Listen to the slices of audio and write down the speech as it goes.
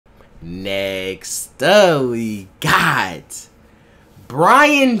Next up, we got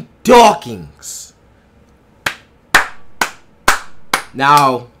Brian Dawkins.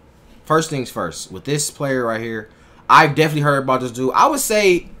 Now, first things first, with this player right here, I've definitely heard about this dude. I would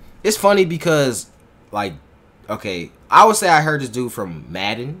say it's funny because, like, okay, I would say I heard this dude from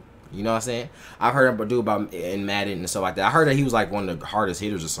Madden. You know what I'm saying? I've heard a dude about in Madden and stuff like that. I heard that he was like one of the hardest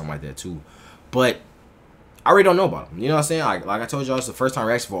hitters or something like that too. But I really don't know about him. You know what I'm saying? Like I told y'all, it's the first time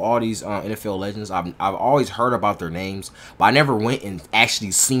reaction for all these NFL legends. I've always heard about their names, but I never went and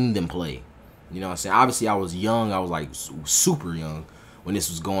actually seen them play. You know what I'm saying? Obviously, I was young. I was like super young when this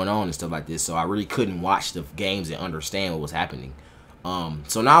was going on and stuff like this. So I really couldn't watch the games and understand what was happening.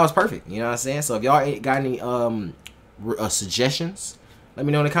 So now it's perfect. You know what I'm saying? So if y'all got any suggestions, let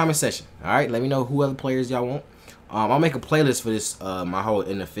me know in the comment section. All right, let me know who other players y'all want. I'll make a playlist for this, my whole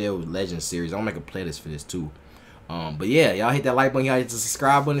NFL Legends series. I'll make a playlist for this too. But yeah, y'all hit that like button, y'all hit the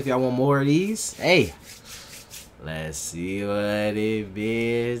subscribe button if y'all want more of these. Hey, let's see what it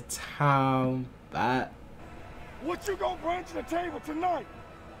is time about. What you gonna bring to the table tonight?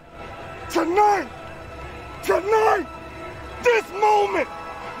 Tonight! Tonight! This moment!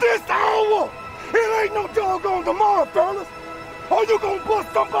 This hour! It ain't no doggone tomorrow, fellas! Are you gonna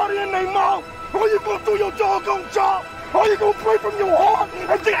bust somebody in their mouth? Are you gonna do your doggone job? Are you gonna pray from your heart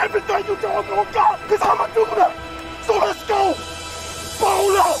and get everything you doggone got? Cause I'ma do that! So let's go!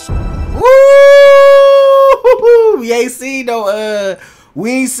 Ball up! Woo! You ain't seen no we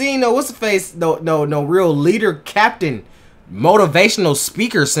ain't seen no what's the face no real leader, captain, motivational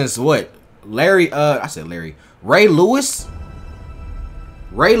speaker since what? Ray Lewis?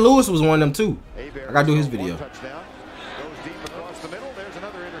 Ray Lewis was one of them too. I gotta do his video.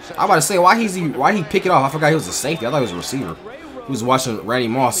 I'm about to say why he pick it off. I forgot he was a safety. I thought he was a receiver. He was watching Randy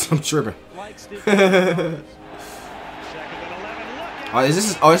Moss. I'm tripping.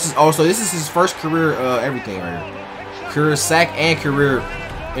 So this is his first career everything right here. Career sack and career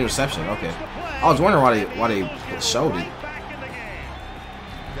interception. Okay. I was wondering why they showed it.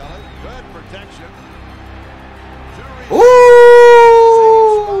 Ooh!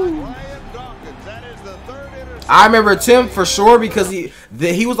 I remember Tim for sure because he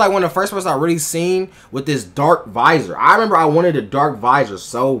was like one of the first person I really seen with this dark visor. I remember I wanted a dark visor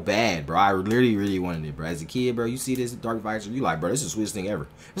so bad, bro. I really wanted it, bro. As a kid, bro, you see this dark visor, you like, bro, this is the sweetest thing ever.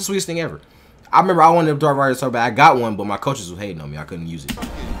 This is the sweetest thing ever. I remember I wanted a dark visor so bad. I got one, but my coaches was hating on me. I couldn't use it.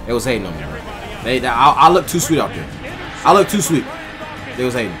 They was hating on me, bro. I look too sweet out there. I look too sweet. They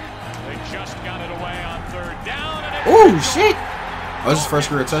was hating. Ooh, shit. Oh, this is his first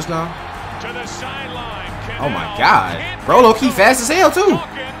career touchdown? Oh my god. Bro, low-key fast as hell, too.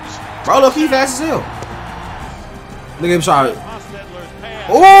 Bro, low-key fast as hell. Look at him try.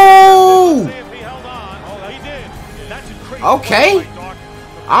 Ooh! Okay.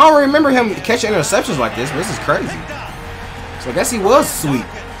 I don't remember him catching interceptions like this, but this is crazy. So I guess he was sweet.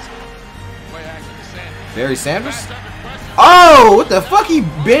 Barry Sanders? Oh, what the fuck? He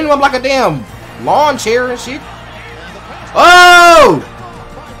bent him up like a damn lawn chair and shit. Oh!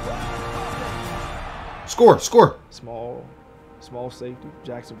 Score. Small safety,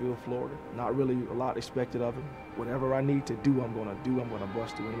 Jacksonville, Florida. Not really a lot expected of him. Whatever I need to do, I'm gonna do. I'm gonna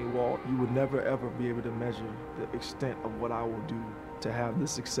bust through any wall. You would never ever be able to measure the extent of what I will do to have the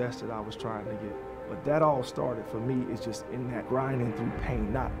success that I was trying to get. But that all started for me is just in that grinding through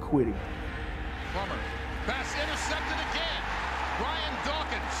pain, not quitting. Plummer, pass intercepted again.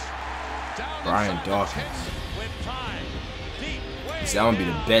 Brian Dawkins. He said, I'm gonna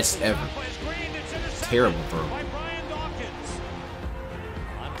be the best ever. Terrible throw.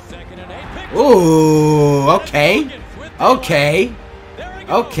 Ooh, okay. Okay.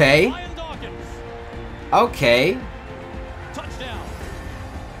 Touchdown.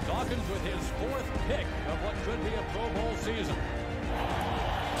 Dawkins with his fourth pick of what could be a Pro Bowl season.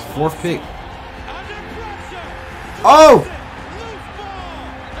 Fourth pick. Oh!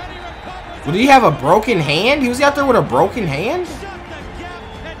 Did he have a broken hand? He was out there with a broken hand?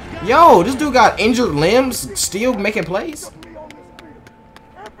 Yo, this dude got injured limbs, still making plays?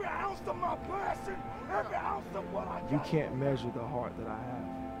 You can't measure the heart that I have.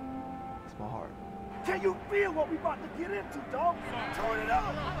 It's my heart. Can you feel what we about to get into, dog? Turn it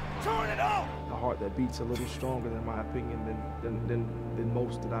up! Turn it up! A heart that beats a little stronger, in my opinion, than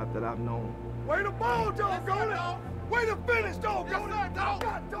most that I've known. Way to ball, doggone it! Way to finish, doggone it!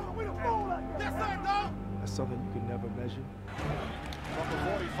 God dog, way to ball like that! Yes, sir, dog! That's something you can never measure.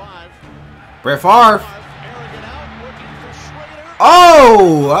 Brett Favre.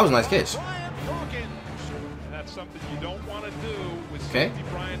 Oh, that was a nice catch. And that's something you don't want to do with safety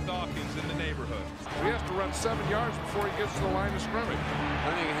Brian Dawkins in the neighborhood. He has to run 7 yards before he gets to the line of scrimmage.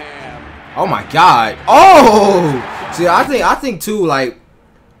 Cunningham Oh my God. Oh, see, I think too. Like,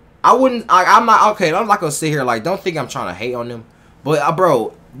 I'm not okay. I'm not gonna sit here like, don't think I'm trying to hate on them, but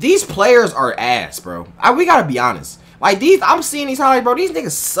bro, these players are ass, bro. We gotta be honest. Like I'm seeing these highlights, bro. These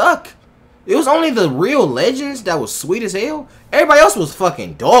niggas suck. It was only the real legends that was sweet as hell. Everybody else was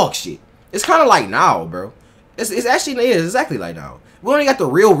fucking dog shit. It's kind of like now, bro. It's actually exactly like now. We only got the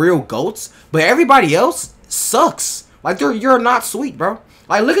real goats, but everybody else sucks. Like you're not sweet, bro.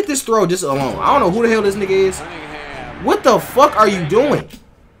 Like look at this throw just alone. I don't know who the hell this nigga is. What the fuck are you doing?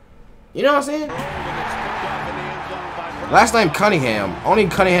 You know what I'm saying? Last name Cunningham. Only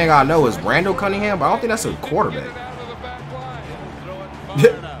Cunningham I know is Randall Cunningham, but I don't think that's a quarterback.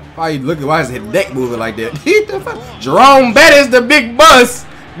 Why is his neck moving like that? Jerome Bettis, the big bus.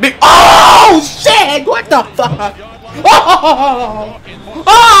 Oh shit! What the fuck?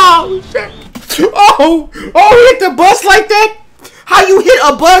 Oh shit! Oh, he hit the bus like that? How you hit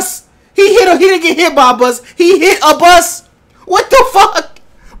a bus? He didn't get hit by a bus. He hit a bus. What the fuck?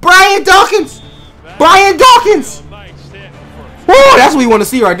 Brian Dawkins. Whoa, that's what we want to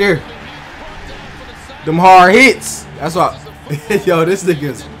see right there. Them hard hits. That's what. Yo, this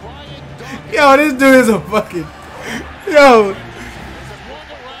nigga's. Yo, this dude is a fucking. Yo.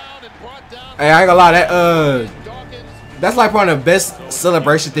 Hey, I ain't gonna lie. That's like one of the best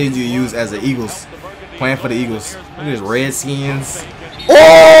celebration things you use as the Eagles. Playing for the Eagles. Look at this Redskins.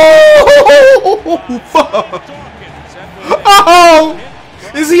 Oh! Oh!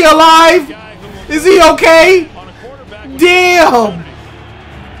 Is he alive? Is he okay? Damn!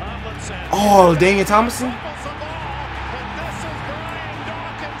 Oh, Daniel Thomason.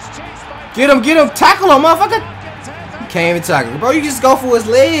 Get him, tackle him, motherfucker. He can't even tackle him. Bro, you just go for his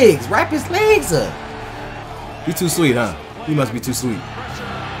legs. Wrap his legs up. He too sweet, huh? He must be too sweet.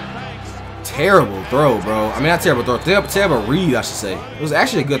 Terrible throw, bro. I mean, not terrible throw. Terrible read, I should say. It was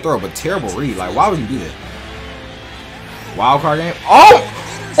actually a good throw, but terrible read. Like, why would you do that? Wild card game. Oh!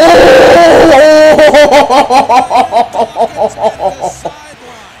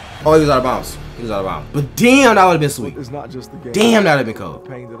 Oh, he was out of bounds. But damn, that would have been sweet. It's not just the game. Damn, that would have been cold. The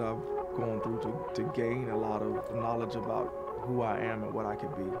pain that I've gone through to gain a lot of knowledge about who I am and what I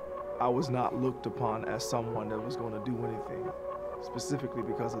could be. I was not looked upon as someone that was going to do anything, specifically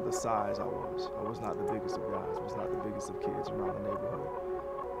because of the size I was. I was not the biggest of guys. I was not the biggest of kids around the neighborhood.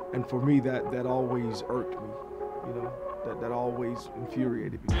 And for me, that always irked me, you know? That always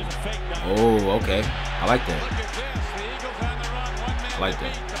infuriated me. Oh, okay. I like that. I like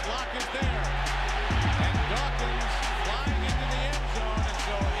that.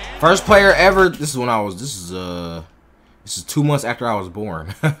 First player ever. This is 2 months after I was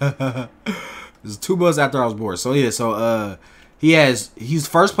born. This is 2 months after I was born. So yeah, so he's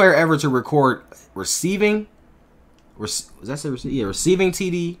first player ever to record receiving. Was that the receive? Yeah, receiving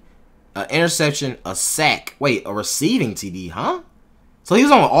TD. Interception, a sack. Wait, a receiving TD, huh? So he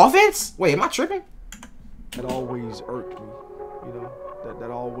was on offense? Wait, am I tripping? That always irked me, you know?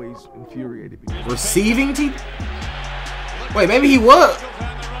 That always infuriated me. Receiving TD? Wait, maybe he was.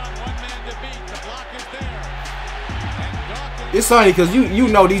 It's funny because you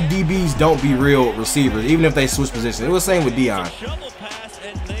know these DBs don't be real receivers, even if they switch positions. It was the same with Deion.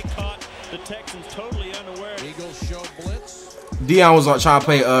 Deion was trying to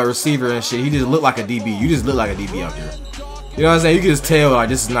play receiver and shit. He just looked like a DB. You just look like a DB out there. You know what I'm saying? You can just tell like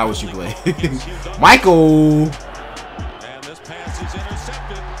this is not what you play. Michael. And this pass is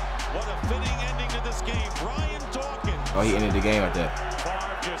intercepted. What a fitting ending to this game. Brian Dawkins. Oh, he ended the game like that.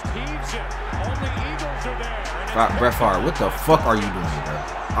 Favre just heaves it. Only Eagles are there. Brett Favre, what the fuck are you doing, bro?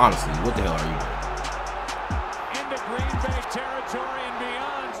 Honestly, what the hell are you doing? Into Green Bay territory and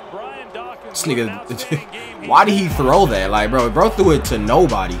beyond. Brian Dawkins. This nigga. Why did he throw that? Like, bro threw it to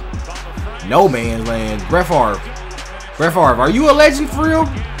nobody. No man's land. Brett Favre, are you a legend for real?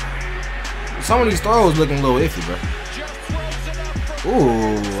 Some of these throws looking a little iffy, bro.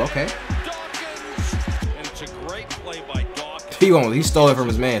 Ooh, okay. He stole it from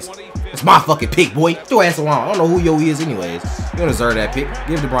his man. It's my fucking pick, boy. Get your ass along. I don't know who yo is anyways. You don't deserve that pick.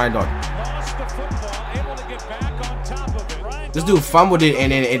 Give it to Brian Dawkins. This dude fumbled it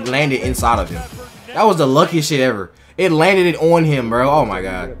and then it landed inside of him. That was the luckiest shit ever. It landed it on him, bro. Oh my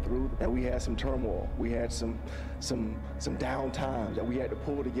god. That we had some turmoil. We had some down times that we had to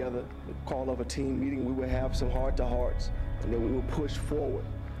pull together, call of a team meeting. We would have some heart-to-hearts, and then we would push forward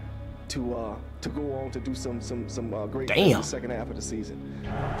to go on to do some great things in the second half of the season.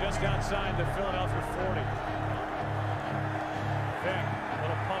 Just outside the Philadelphia 40. Vic,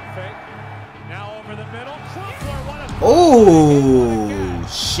 little pump fake. Now over the middle. Oh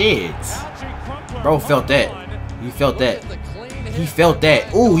shit. Bro felt that. He felt that. He felt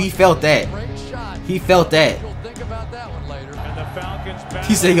that. Ooh, he felt that. He felt that.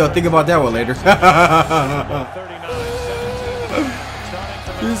 He said he'll think about that one later.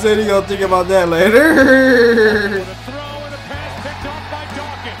 He said he's gonna think about that later. The throw and a pass picked off by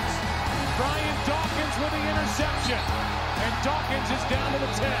Dawkins. Brian Dawkins with the interception. And Dawkins is down to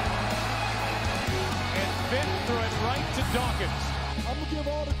the 10. And Vick threw it right to Dawkins. I'm gonna give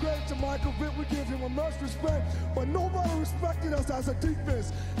all the credit to Michael Vick. We give him immense respect, but nobody respected us as a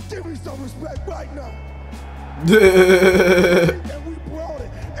defense. Give me some respect right now. And we brought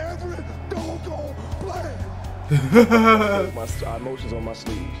it every doggone play. My emotions on my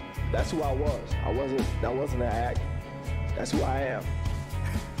sleeves. That's who I was. That wasn't an act. That's who I am.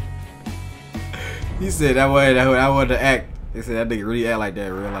 He said that way. I wanted to act. He said that nigga really act like that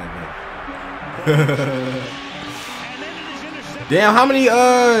in real life. Damn, how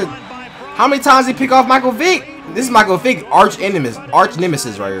many times he pick off Michael Vick? This is Michael Vick arch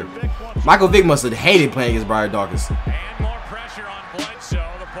nemesis right here. Michael Vick must have hated playing against Brian Dawkins.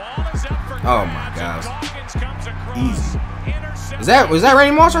 Oh my gosh. Easy. Was that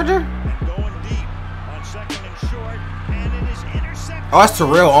Randy Moss right there? Oh, that's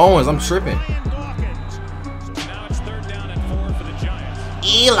Terrell Owens. I'm tripping.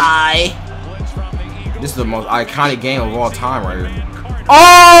 Eli. This is the most iconic game of all time right here.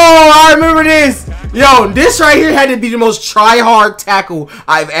 Oh, I remember this. Yo, this right here had to be the most try-hard tackle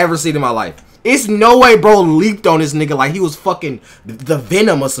I've ever seen in my life. It's no way bro leaped on this nigga like he was fucking the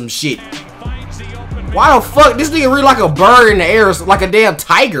Venom or some shit. Why the fuck? This nigga really like a bird in the air, like a damn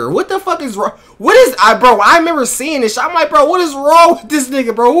tiger. What the fuck is wrong? What is bro? I remember seeing this shit. I'm like, bro, what is wrong with this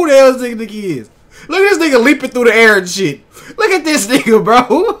nigga, bro? Who the hell this nigga think he is? Look at this nigga leaping through the air and shit. Look at this nigga,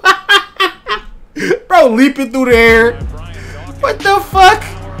 bro. Bro, leaping through the air. What the fuck?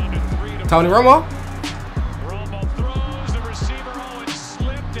 Tony Romo?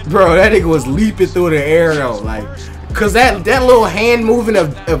 Bro, that nigga was leaping through the air though, like, cause that little hand moving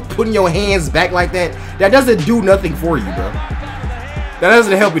of putting your hands back like that doesn't do nothing for you, bro. That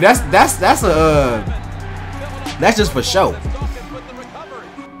doesn't help you. That's just for show.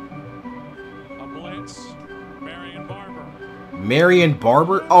 Marion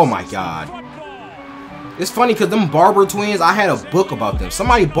Barber? Oh my god. It's funny because them Barber twins, I had a book about them.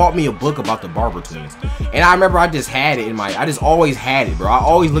 Somebody bought me a book about the Barber twins. And I remember I just had it in I just always had it, bro.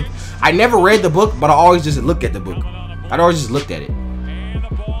 I never read the book, but I always just looked at the book. I'd always just looked at it.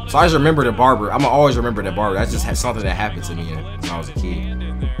 So I just remember the Barber. I'm gonna always remember the Barber. That's just something that happened to me when I was a kid.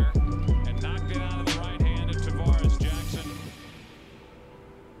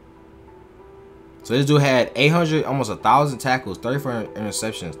 So this dude had 800, almost 1,000 tackles, 34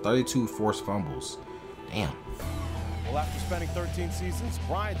 interceptions, 32 forced fumbles. Damn. Well, after spending 13 seasons,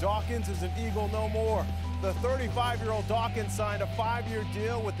 Brian Dawkins is an Eagle no more. The 35-year-old Dawkins signed a 5-year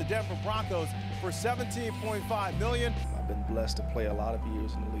deal with the Denver Broncos for $17.5 million. I've been blessed to play a lot of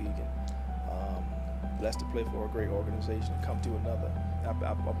years in the league, and blessed to play for a great organization and come to another.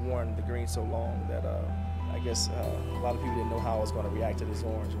 I've worn the green so long that I guess a lot of people didn't know how I was going to react to this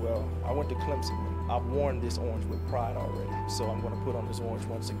orange. Well, I went to Clemson. I've worn this orange with pride already, so I'm going to put on this orange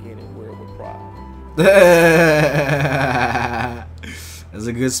once again and wear it with pride. That's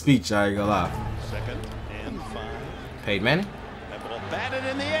a good speech, I ain't gonna lie. 2nd and 5. Peyton Manning? That ball batted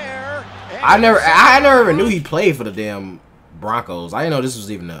in the air. I never even knew he played for the damn Broncos. I didn't know this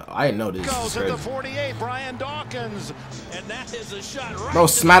was even I didn't know this. Goes at the 48, Brian Dawkins, and that is a shot right. Bro,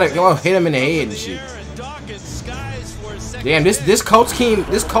 smack it, go hit him in the head and shit. Damn, this Colts team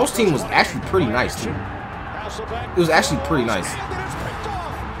was actually pretty nice too. It was actually pretty nice.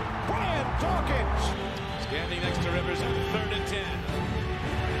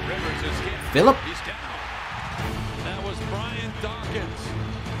 Phillip? That was Brian Dawkins,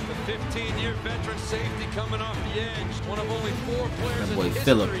 the 15-year veteran safety coming off the edge. One of only 4 players in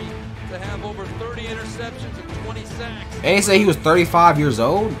history to have over 30 interceptions and 20 sacks. And they say he was 35 years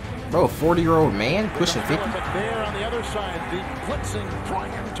old? Bro, a 40-year-old man pushing 50? But there on the other side, the blitzing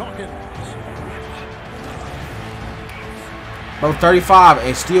Brian Dawkins. Bro, 35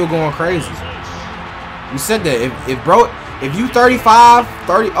 and still going crazy. You said that if you 35,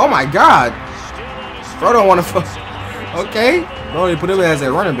 30, oh my god. Bro don't want to fuck. Okay. Bro, they put him as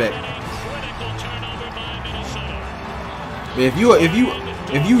a running back. But if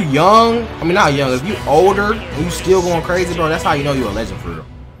you young, I mean not young, if you older and you still going crazy, bro, that's how you know you're a legend for real.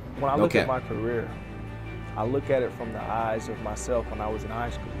 When I look at my career, I look at it from the eyes of myself when I was in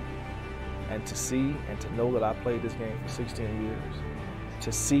high school. And to see and to know that I played this game for 16 years.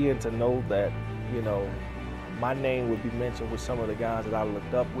 To see and to know that, you know, my name would be mentioned with some of the guys that I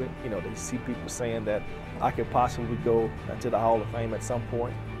looked up with. You know, they see people saying that I could possibly go to the Hall of Fame at some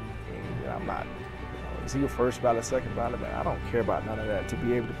point, and I'm not. Is he a first ballot, second ballot? I don't care about none of that. To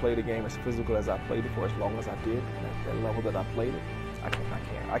be able to play the game as physical as I played it for as long as I did, at that level that I played it,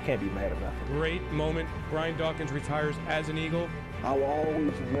 I can't be mad at nothing. Great moment. Brian Dawkins retires as an Eagle. I will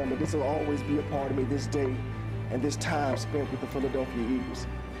always remember, this will always be a part of me, this day and this time spent with the Philadelphia Eagles.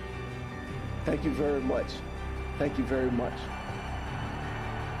 Thank you very much. Thank you very much.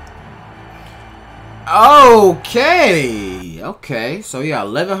 Okay. So yeah,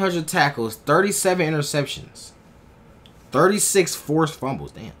 1,100 tackles, 37 interceptions, 36 forced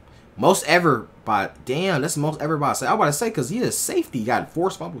fumbles. Damn, most ever by. Damn, that's most ever by. I was about to say because he is safety. He got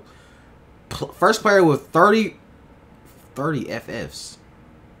forced fumbles. First player with 30 FFs,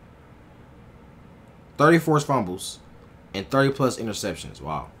 30 forced fumbles, and 30 plus interceptions.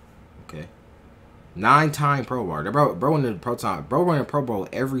 Wow. Okay. 9-time Pro Bowl. Bro went in the Bro went in Pro Bowl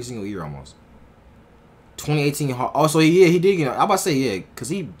every single year almost. 2018. Also, he did. You know, I'm about to say yeah, because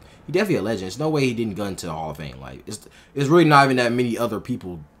he definitely a legend. There's no way he didn't go into the Hall of Fame. Like it's really not even that many other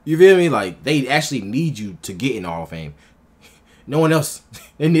people. You feel me? Like they actually need you to get in the Hall of Fame. No one else.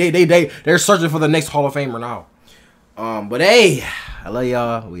 And they're searching for the next Hall of Famer now. But hey, I love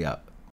y'all. We out.